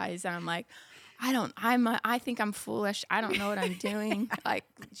Mai Tais, and I'm like, I think I'm foolish. I don't know what I'm doing. Like,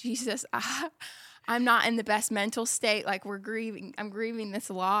 Jesus, I'm not in the best mental state. Like, I'm grieving this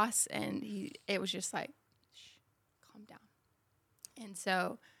loss. And it was just like, shh, calm down. And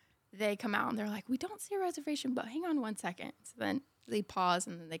so they come out, and they're like, we don't see a reservation, but hang on one second. So then they pause,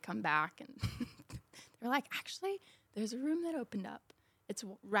 and then they come back, and they're like, actually, there's a room that opened up. It's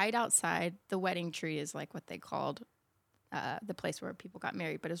right outside. The wedding tree is like what they called the place where people got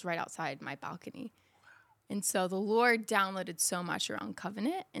married, but it's right outside my balcony. And so the Lord downloaded so much around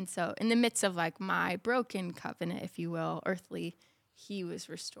covenant. And so in the midst of like my broken covenant, if you will, earthly, he was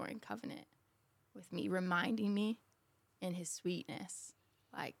restoring covenant with me, reminding me in his sweetness,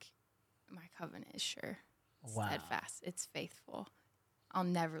 like my covenant is sure, steadfast, it's faithful. I'll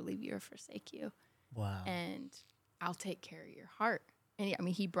never leave you or forsake you. Wow. And I'll take care of your heart. And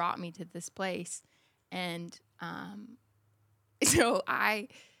he brought me to this place. And so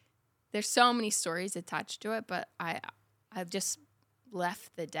there's so many stories attached to it, but I just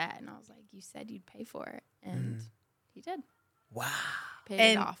left the debt. And I was like, you said you'd pay for it. And he did. Wow. Paid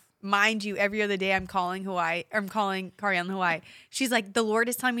And it off. mind you, every other day I'm calling Kari on Hawaii. She's like, the Lord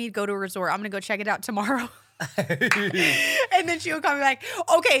is telling me to go to a resort. I'm going to go check it out tomorrow. And then she would call me like,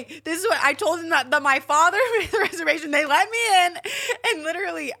 okay, this is what I told them that my father made the reservation. They let me in. And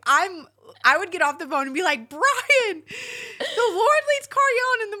literally I would get off the phone and be like, Brian, the Lord leads Kari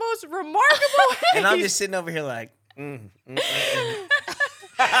on in the most remarkable way. And I'm just sitting over here like, And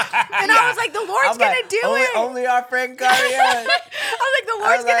I was like, the Lord's going to do it. Only our friend Kari. I was like, the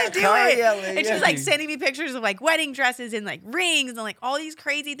Lord's going to do it. And yeah. she's like sending me pictures of like wedding dresses and like rings and like all these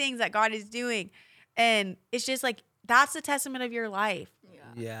crazy things that God is doing. And it's just like, that's the testament of your life.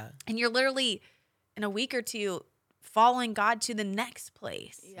 Yeah. And you're literally in a week or two following God to the next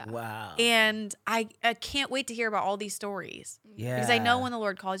place. Yeah. Wow. And I can't wait to hear about all these stories. Yeah. Because I know when the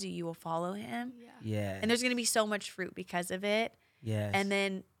Lord calls you, you will follow him. Yeah. Yeah. And there's going to be so much fruit because of it. Yes. And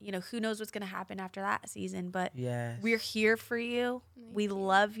then, who knows what's going to happen after that season. But yes. we're here for you. We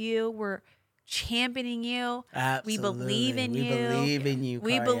love you. We're championing you. Absolutely. We believe in you. We believe in you.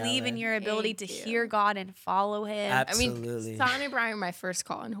 We Kari believe in Ellen. your ability Thank to you. hear God and follow him. Absolutely. I mean, Son and Brian were my first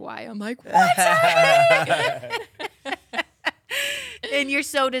call in Hawaii. I'm like, what? And you're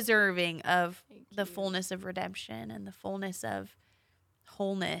so deserving of Thank the you. fullness of redemption and the fullness of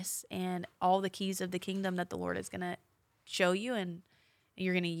wholeness and all the keys of the kingdom that the Lord is going to show you and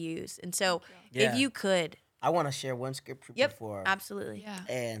you're going to use. And so Yeah. if you could. I want to share one scripture before. Absolutely. Yeah.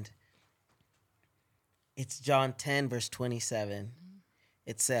 And it's John 10, verse 27.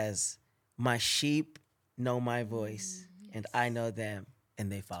 It says, my sheep know my voice, and I know them,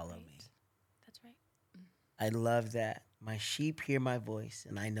 and they follow me. That's right. I love that. My sheep hear my voice,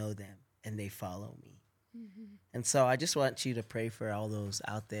 and I know them, and they follow me. And so I just want you to pray for all those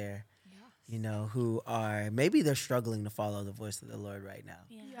out there, who are, maybe they're struggling to follow the voice of the Lord right now.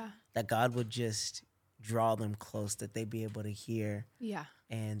 Yeah. That God would just draw them close, that they be able to hear, Yeah.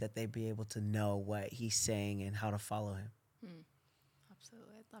 and that they be able to know what he's saying and how to follow him.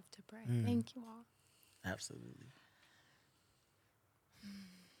 Absolutely. I'd love to pray. Mm. Thank you all. Absolutely.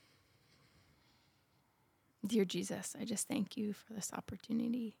 Dear Jesus, I just thank you for this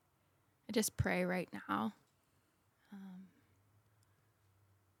opportunity. I just pray right now.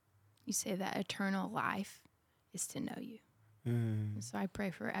 You say that eternal life is to know you. And so I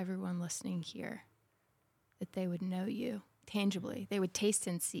pray for everyone listening here that they would know you tangibly. They would taste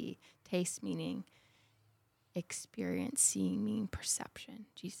and see. Taste meaning experience, seeing meaning perception.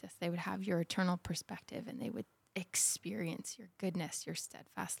 Jesus, they would have your eternal perspective and they would experience your goodness, your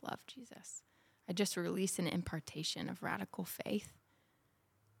steadfast love, Jesus. I just release an impartation of radical faith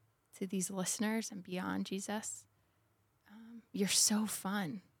to these listeners and beyond, Jesus. You're so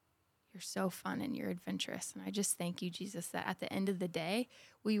fun. You're so fun and you're adventurous. And I just thank you, Jesus, that at the end of the day,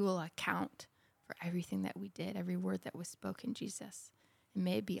 we will account for everything that we did, every word that was spoken, Jesus. And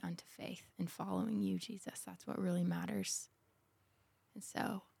may it be unto faith and following you, Jesus. That's what really matters. And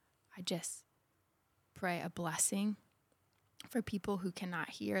so I just pray a blessing for people who cannot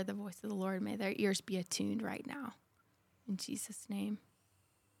hear the voice of the Lord. May their ears be attuned right now. In Jesus' name.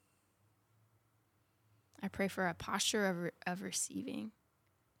 I pray for a posture of receiving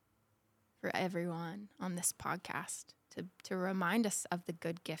for everyone on this podcast to remind us of the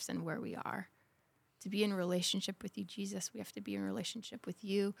good gifts and where we are. To be in relationship with you, Jesus, we have to be in relationship with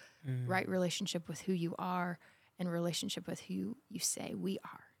you, right relationship with who you are, and relationship with who you say we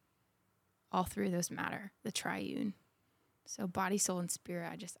are. All three of those matter, the triune. So body, soul, and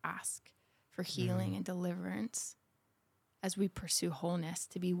spirit, I just ask for healing and deliverance as we pursue wholeness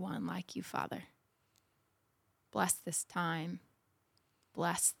to be one like you, Father. Bless this time.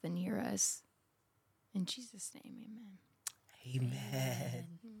 Bless the Niras. In Jesus' name, amen. Amen.